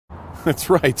That's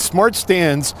right. SMART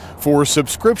stands for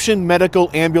Subscription Medical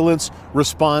Ambulance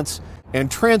Response and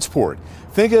Transport.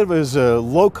 Think of it as a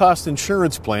low-cost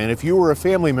insurance plan if you or a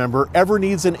family member ever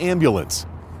needs an ambulance.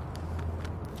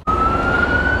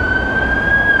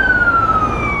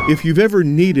 If you've ever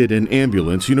needed an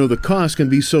ambulance, you know the cost can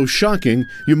be so shocking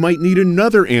you might need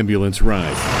another ambulance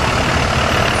ride.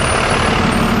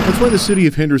 That's why the city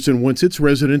of Henderson wants its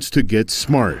residents to get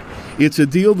SMART. It's a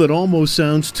deal that almost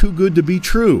sounds too good to be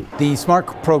true. The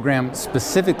SMART program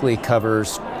specifically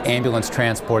covers ambulance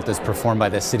transport that's performed by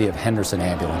the city of Henderson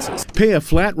ambulances. Pay a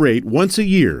flat rate once a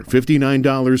year,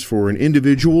 $59 for an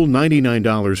individual,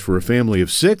 $99 for a family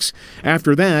of 6.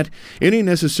 After that, any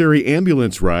necessary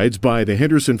ambulance rides by the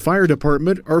Henderson Fire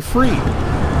Department are free.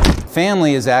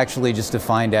 Family is actually just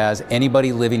defined as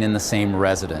anybody living in the same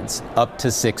residence, up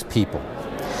to 6 people.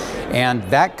 And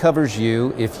that covers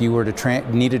you if you were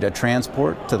to needed a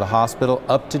transport to the hospital,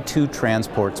 up to 2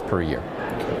 transports per year.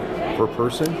 Per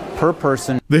person? Per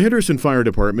person. The Henderson Fire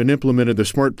Department implemented the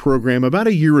SMART program about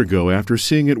a year ago after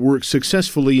seeing it work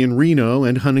successfully in Reno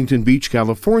and Huntington Beach,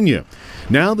 California.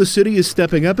 Now the city is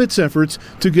stepping up its efforts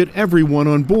to get everyone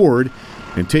on board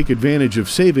and take advantage of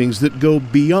savings that go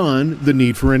beyond the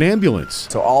need for an ambulance.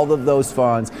 So all of those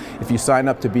funds, if you sign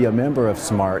up to be a member of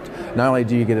SMART, not only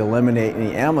do you get to eliminate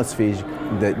any ambulance fees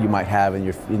that you might have in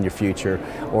your future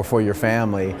or for your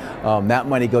family, that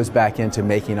money goes back into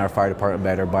making our fire department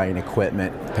better, buying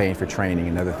equipment, paying for training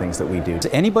and other things that we do.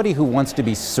 To anybody who wants to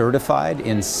be certified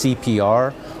in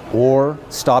CPR or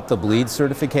Stop the Bleed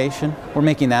certification, we're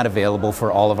making that available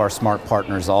for all of our SMART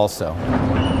partners also.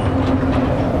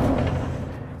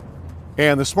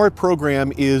 And the SMART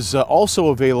program is also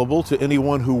available to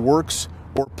anyone who works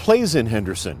or plays in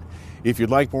Henderson. If you'd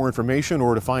like more information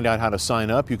or to find out how to sign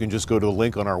up, you can just go to the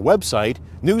link on our website,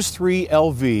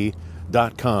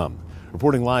 news3lv.com.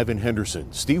 Reporting live in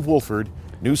Henderson, Steve Wolford,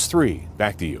 News 3,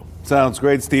 back to you. Sounds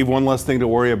great, Steve. One less thing to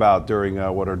worry about during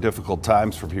what are difficult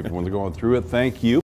times for people when they're going through it. Thank you.